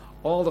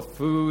all the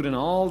food and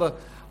all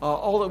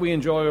that we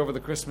enjoy over the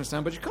Christmas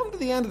time. But you come to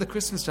the end of the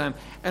Christmas time,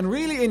 and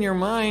really in your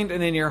mind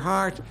and in your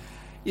heart,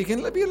 you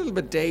can be a little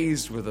bit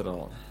dazed with it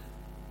all.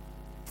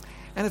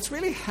 And it's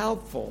really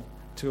helpful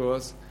to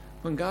us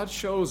when God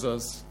shows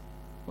us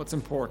what's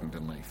important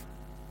in life.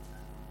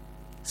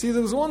 See,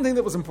 there was one thing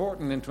that was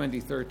important in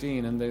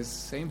 2013, and the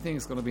same thing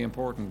is going to be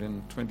important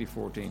in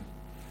 2014.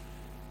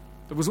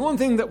 There was one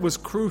thing that was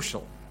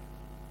crucial,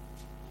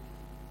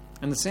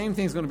 and the same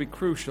thing is going to be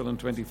crucial in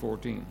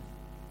 2014.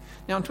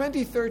 Now, in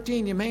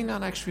 2013, you may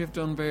not actually have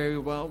done very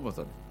well with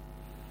it.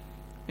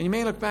 And you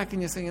may look back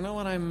and you say, you know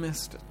what, I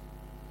missed it.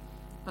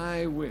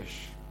 I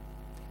wish.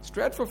 It's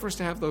dreadful for us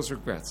to have those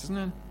regrets, isn't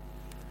it?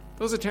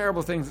 Those are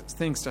terrible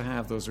things to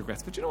have, those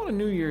regrets. But you know what a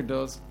new year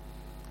does?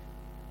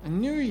 A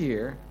new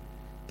year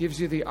gives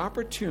you the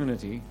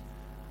opportunity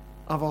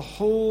of a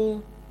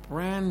whole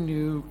brand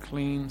new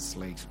clean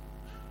slate.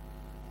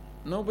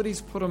 Nobody's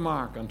put a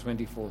mark on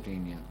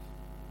 2014 yet.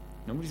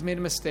 Nobody's made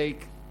a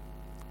mistake.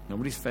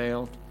 Nobody's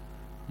failed.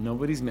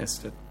 Nobody's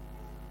missed it.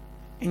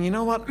 And you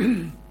know what?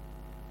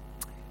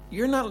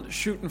 You're not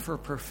shooting for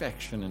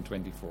perfection in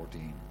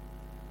 2014.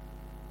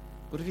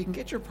 But if you can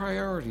get your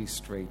priorities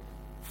straight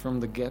from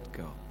the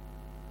get-go,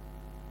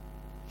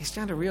 you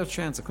stand a real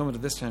chance of coming to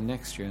this time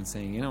next year and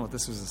saying, you know what,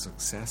 this was a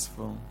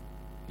successful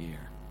year.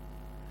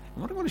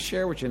 And what I want to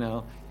share with you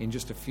now in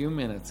just a few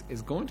minutes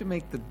is going to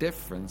make the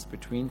difference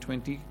between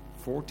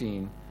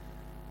 2014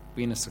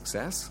 being a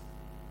success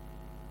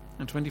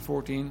and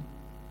 2014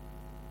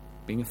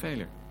 being a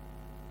failure.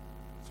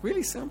 It's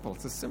really simple.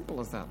 It's as simple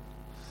as that.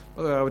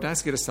 By the way, I would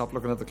ask you to stop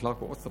looking at the clock,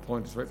 but what's the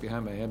point? It's right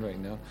behind my head right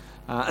now.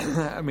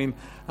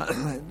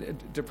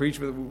 To preach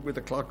with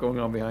the clock going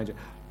on behind you.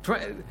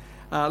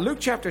 Luke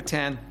chapter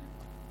 10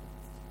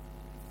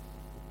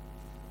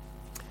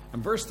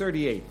 and verse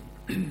 38.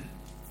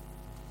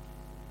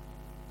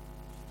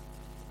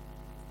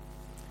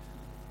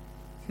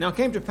 Now it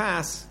came to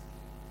pass,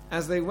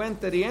 as they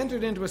went, that he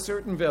entered into a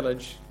certain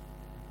village,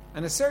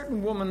 and a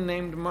certain woman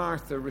named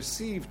Martha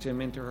received him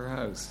into her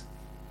house.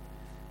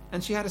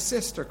 And she had a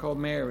sister called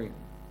Mary,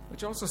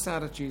 which also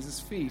sat at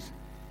Jesus' feet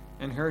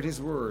and heard his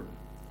word.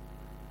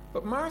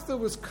 But Martha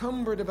was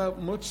cumbered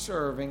about much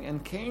serving,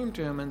 and came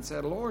to him and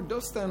said, Lord,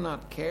 dost thou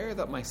not care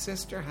that my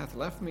sister hath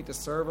left me to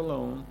serve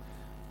alone?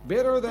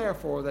 Bid her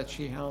therefore that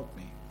she help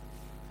me.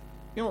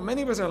 You know,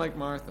 many of us are like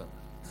Martha.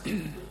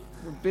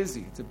 We're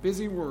busy. It's a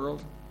busy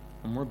world,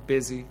 and we're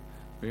busy.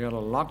 We got a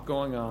lot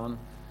going on.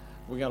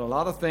 We got a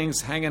lot of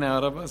things hanging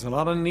out of us, a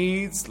lot of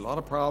needs, a lot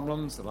of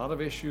problems, a lot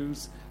of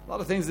issues, a lot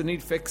of things that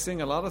need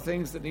fixing, a lot of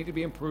things that need to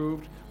be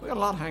improved. We got a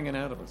lot hanging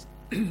out of us.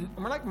 And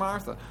we're like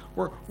Martha.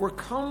 We're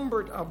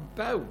cumbered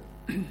about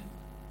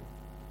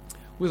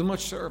with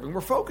much serving.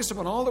 We're focused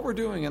upon all that we're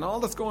doing and all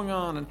that's going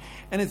on.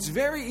 And it's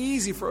very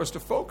easy for us to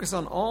focus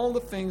on all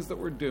the things that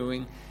we're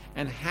doing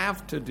and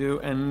have to do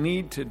and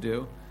need to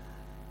do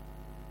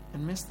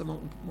and miss the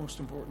most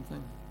important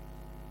thing.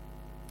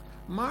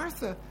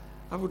 Martha,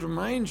 I would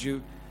remind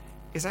you,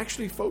 is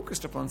actually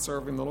focused upon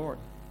serving the Lord.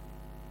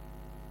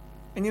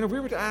 And you know, if we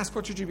were to ask,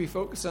 what should you be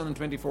focused on in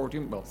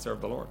 2014? Well,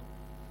 serve the Lord.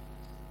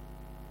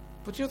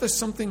 But you know, there's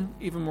something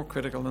even more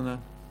critical than that.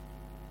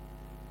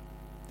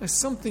 There's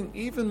something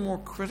even more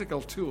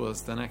critical to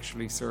us than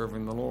actually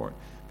serving the Lord.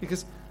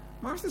 Because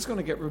Martha's going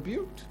to get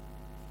rebuked.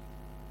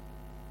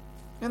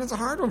 And it's a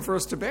hard one for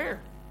us to bear.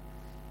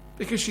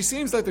 Because she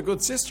seems like the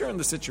good sister in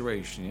the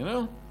situation, you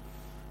know.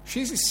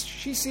 She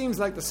seems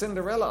like the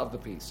Cinderella of the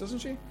piece, doesn't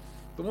she?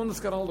 The one that's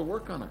got all the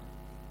work on her.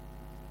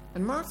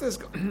 And Martha is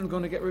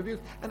going to get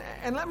rebuked.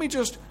 And let me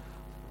just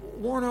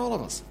warn all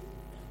of us.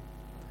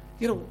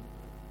 You know,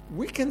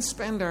 we can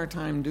spend our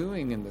time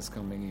doing in this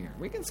coming year.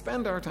 We can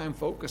spend our time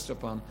focused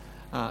upon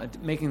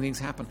making things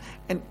happen.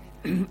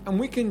 And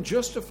we can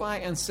justify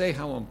and say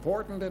how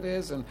important it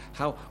is and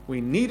how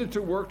we needed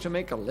to work to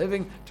make a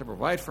living, to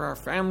provide for our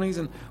families,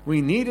 and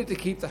we needed to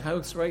keep the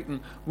house right, and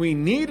we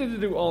needed to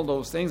do all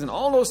those things, and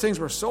all those things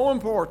were so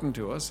important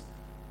to us.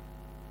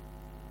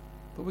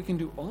 But we can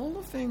do all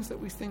the things that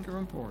we think are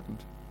important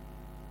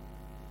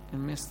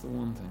and miss the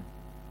one thing.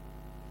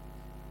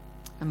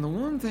 And the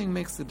one thing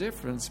makes the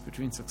difference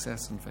between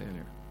success and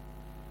failure.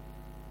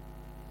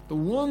 The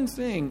one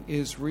thing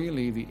is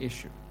really the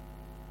issue.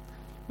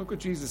 Look what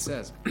Jesus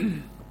says.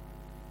 And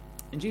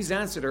Jesus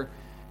answered her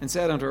and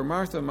said unto her,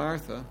 Martha,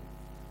 Martha,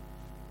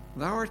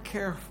 thou art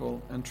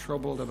careful and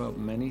troubled about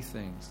many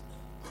things.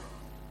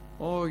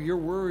 Oh, you're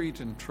worried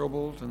and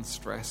troubled and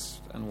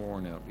stressed and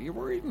worn out. Are you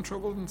worried and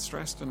troubled and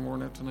stressed and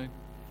worn out tonight?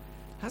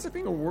 Has it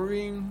been a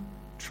worrying,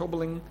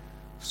 troubling,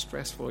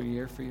 stressful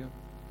year for you?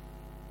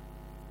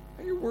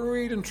 Are you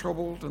worried and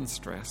troubled and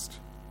stressed?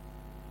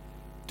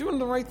 Doing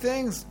the right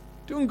things,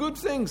 doing good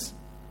things.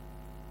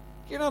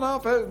 You're not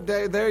off out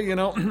there, you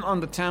know,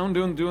 on the town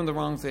doing the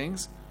wrong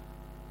things.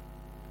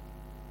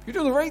 You're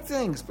doing the right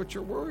things, but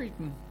you're worried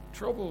and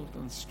troubled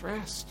and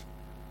stressed.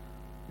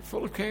 You're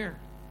full of care.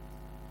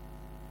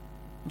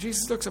 And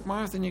Jesus looks at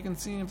Martha, and you can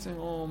see him saying,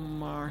 oh,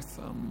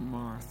 Martha,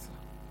 Martha,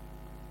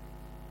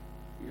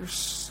 you're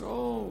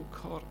so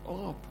caught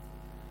up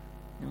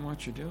in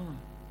what you're doing.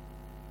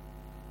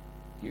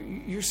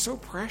 You're so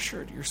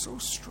pressured. You're so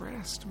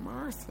stressed.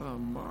 Martha,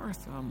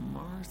 Martha,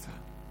 Martha.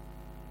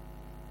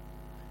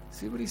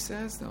 See what he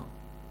says, though?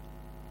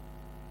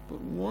 But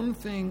one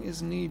thing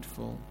is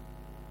needful,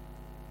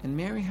 and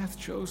Mary hath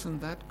chosen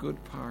that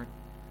good part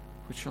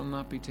which shall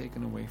not be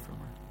taken away from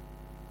her.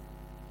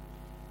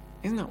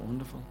 Isn't that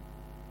wonderful?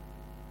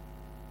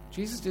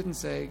 Jesus didn't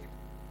say,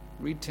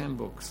 read 10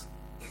 books,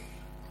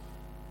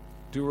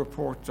 do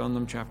reports on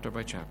them chapter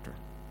by chapter,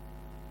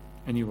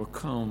 and you will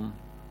come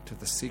to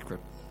the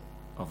secret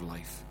of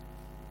life.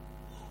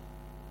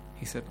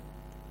 He said,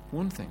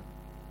 one thing.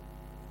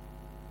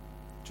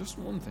 Just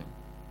one thing.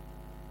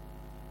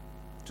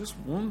 Just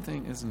one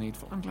thing is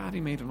needful. I'm glad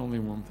he made it only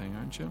one thing,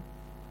 aren't you?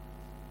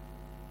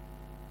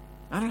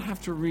 I don't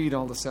have to read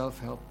all the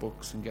self-help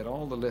books and get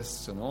all the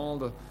lists and all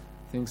the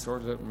things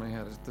sorted out in my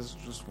head. This is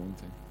just one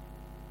thing.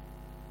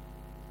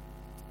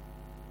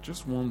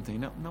 Just one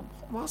thing. Now,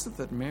 what was it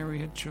that Mary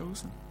had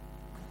chosen?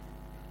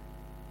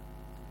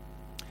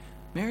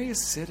 Mary is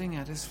sitting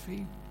at his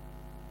feet.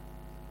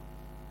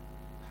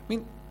 I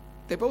mean,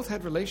 they both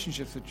had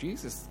relationships with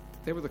Jesus.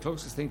 They were the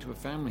closest thing to a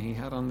family he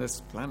had on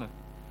this planet.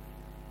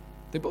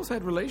 They both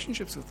had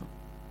relationships with him.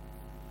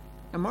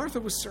 And Martha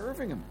was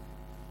serving him.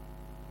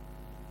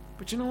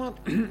 But you know what?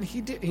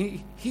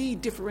 He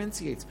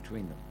differentiates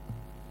between them.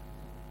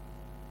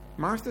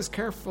 Martha's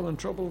careful and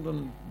troubled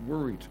and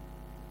worried.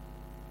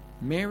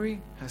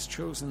 Mary has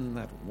chosen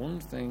that one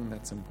thing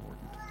that's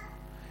important.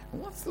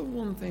 And what's the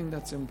one thing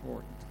that's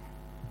important?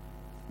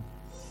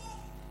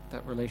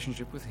 That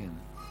relationship with him.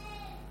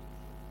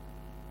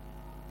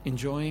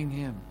 Enjoying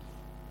him.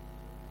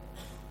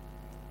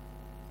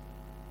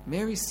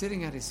 Mary's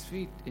sitting at his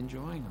feet,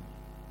 enjoying him.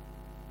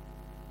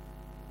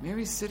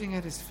 Mary's sitting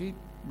at his feet,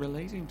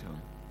 relating to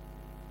him.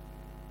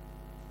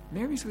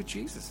 Mary's with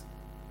Jesus.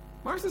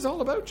 Martha's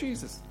all about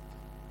Jesus,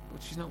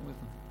 but she's not with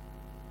him.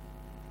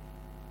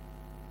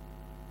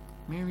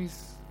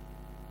 Mary's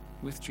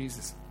with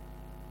Jesus.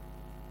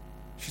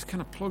 She's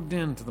kind of plugged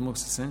into the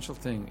most essential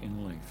thing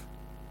in life.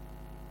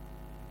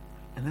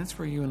 And that's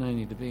where you and I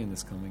need to be in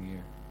this coming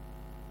year.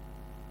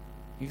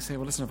 You can say,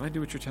 well, listen, if I do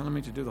what you're telling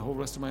me to do, the whole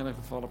rest of my life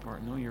will fall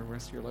apart. No, your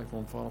rest of your life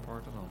won't fall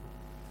apart at all.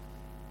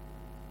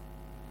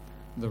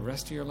 The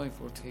rest of your life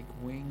will take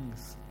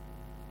wings.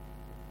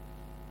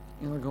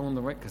 You'll go in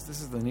the right, because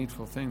this is the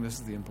needful thing. This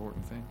is the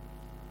important thing.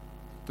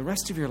 The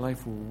rest of your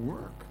life will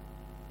work.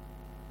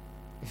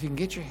 If you can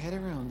get your head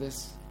around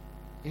this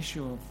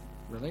issue of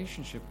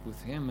relationship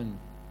with him and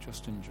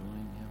just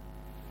enjoying him.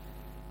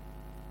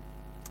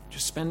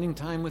 Just spending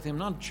time with him,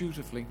 not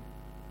dutifully,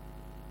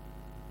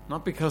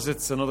 not because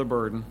it's another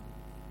burden,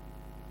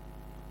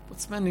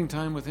 but spending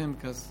time with him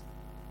because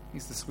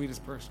he's the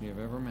sweetest person you've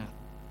ever met.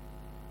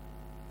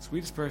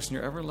 Sweetest person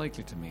you're ever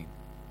likely to meet.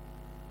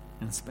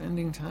 And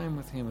spending time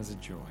with him is a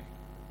joy.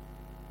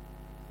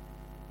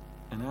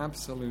 An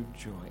absolute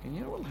joy. And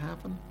you know what will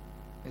happen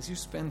as you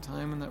spend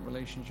time in that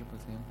relationship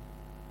with him?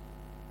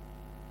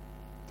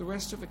 The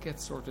rest of it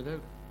gets sorted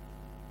out.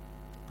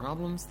 The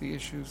problems, the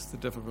issues, the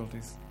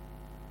difficulties,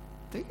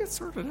 they get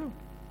sorted out.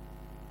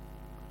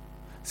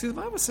 See, the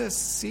Bible says,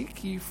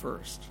 seek ye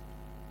first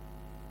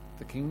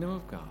the kingdom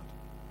of God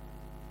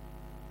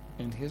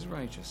and his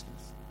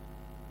righteousness,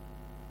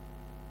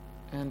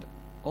 and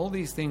all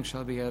these things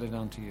shall be added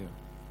unto you.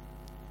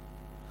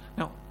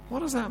 Now, what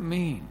does that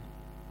mean?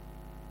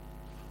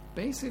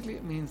 Basically,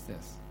 it means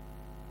this.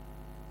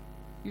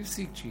 You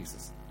seek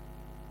Jesus,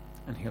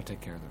 and he'll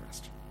take care of the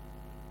rest.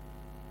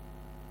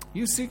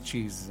 You seek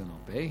Jesus and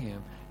obey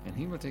him, and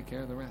he will take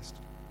care of the rest.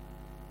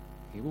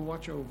 He will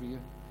watch over you.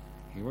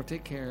 He will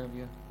take care of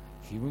you.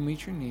 He will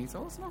meet your needs.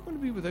 Oh, it's not going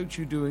to be without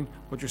you doing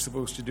what you're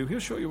supposed to do. He'll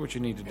show you what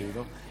you need to do,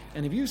 though.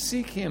 And if you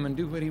seek him and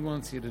do what he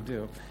wants you to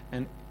do,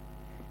 and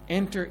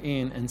enter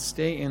in and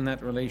stay in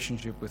that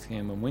relationship with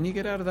him, and when you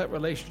get out of that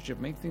relationship,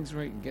 make things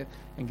right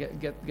and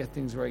get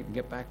things right and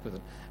get back with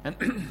it.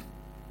 And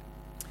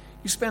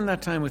you spend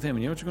that time with him,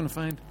 and you know what you're going to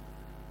find?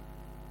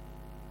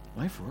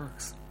 Life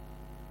works.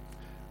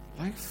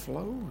 Life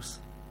flows.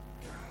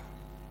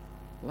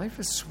 Life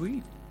is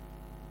sweet.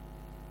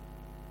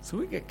 So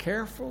we get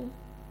careful,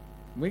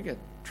 we get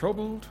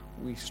troubled,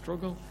 we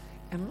struggle,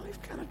 and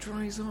life kind of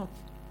dries up.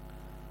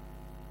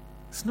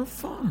 It's no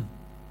fun.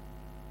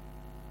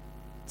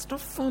 It's not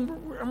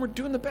fun, and we're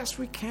doing the best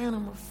we can,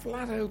 and we're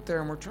flat out there,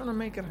 and we're trying to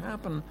make it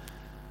happen.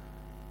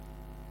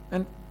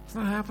 And it's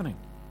not happening.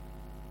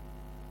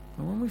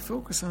 But when we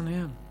focus on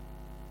him,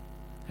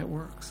 it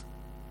works.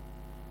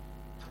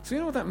 So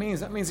you know what that means?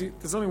 That means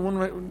there's only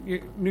one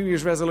New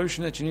Year's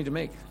resolution that you need to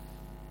make.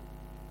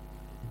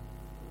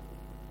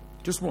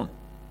 Just one.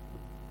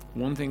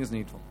 One thing is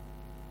needful.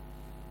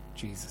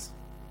 Jesus.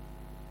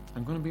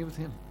 I'm going to be with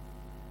him.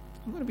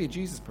 I'm going to be a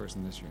Jesus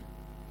person this year.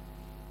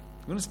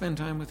 I'm going to spend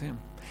time with him.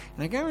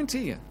 And I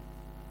guarantee you,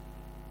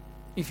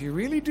 if you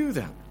really do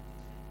that,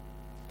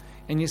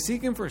 and you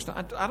seek him first,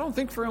 I don't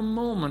think for a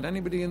moment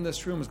anybody in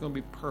this room is going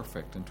to be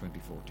perfect in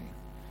 2014.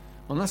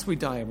 Unless we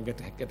die and we get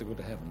to go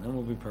to heaven. Then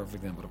we'll be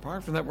perfect then. But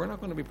apart from that, we're not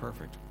going to be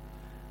perfect.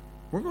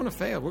 We're going to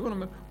fail. We're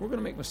going to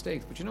make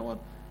mistakes. But you know what?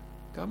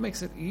 God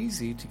makes it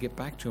easy to get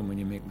back to him when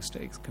you make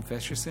mistakes.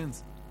 Confess your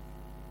sins.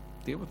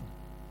 Deal with them.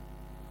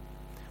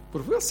 But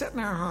if we'll set in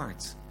our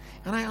hearts,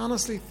 and I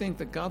honestly think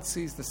that God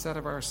sees the set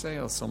of our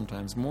sails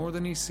sometimes more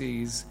than he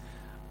sees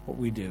what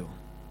we do.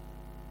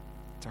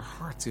 It's our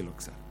hearts he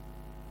looks at.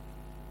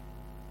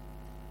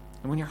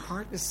 And when your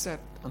heart is set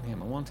on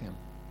him, I want him.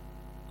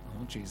 I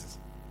want Jesus.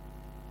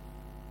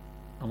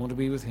 I want to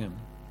be with him.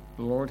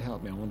 Lord,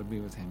 help me. I want to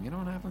be with him. You know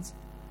what happens?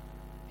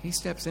 He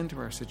steps into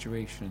our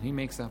situation and he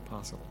makes that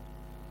possible.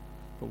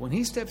 But when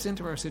he steps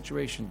into our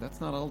situation, that's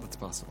not all that's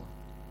possible.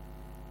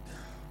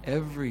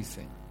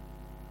 Everything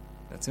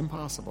that's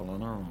impossible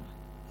on our own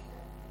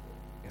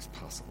is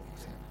possible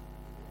with him.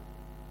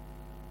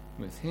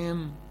 With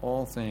him,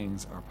 all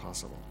things are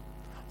possible.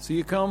 So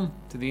you come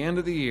to the end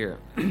of the year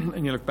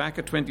and you look back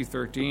at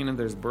 2013 and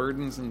there's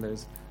burdens and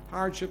there's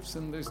hardships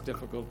and there's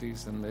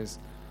difficulties and there's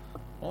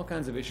all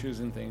kinds of issues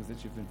and things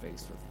that you've been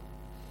faced with.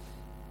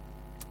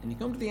 And you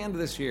come to the end of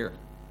this year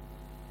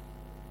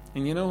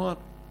and you know what?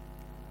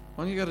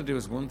 All you got to do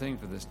is one thing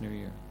for this new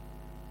year.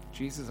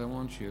 Jesus, I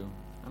want you,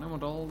 and I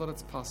want all that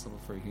it's possible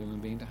for a human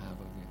being to have of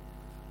you.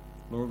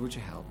 Lord, would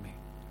you help me?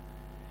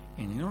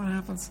 And you know what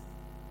happens?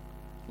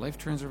 Life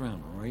turns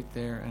around right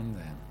there and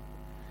then.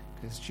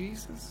 Because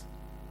Jesus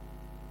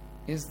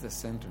is the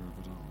center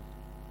of it all.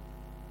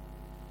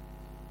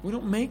 We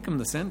don't make him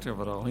the center of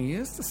it all. He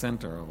is the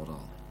center of it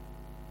all.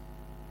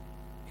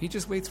 He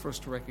just waits for us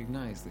to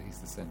recognize that he's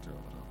the center of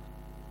it all.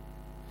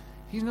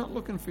 He's not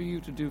looking for you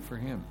to do for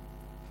him.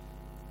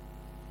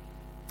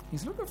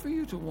 He's looking for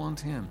you to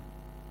want him.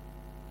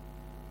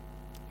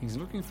 He's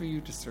looking for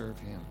you to serve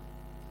him.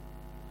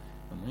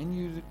 And when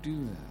you do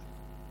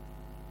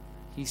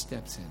that, he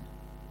steps in.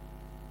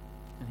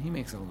 And he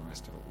makes all the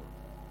rest of it work.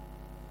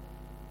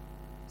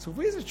 So if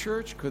we as a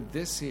church could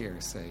this year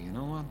say, you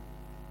know what?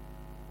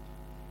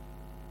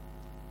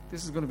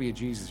 This is going to be a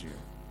Jesus year.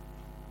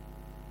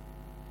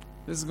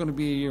 This is going to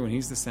be a year when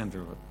he's the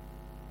center of it.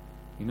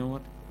 You know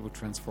what? It would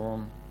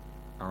transform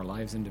our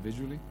lives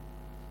individually,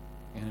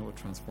 and it would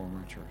transform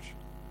our church.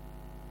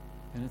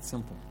 And it's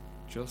simple.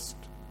 Just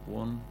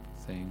one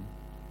thing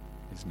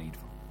is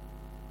needful.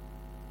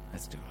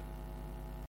 Let's do it.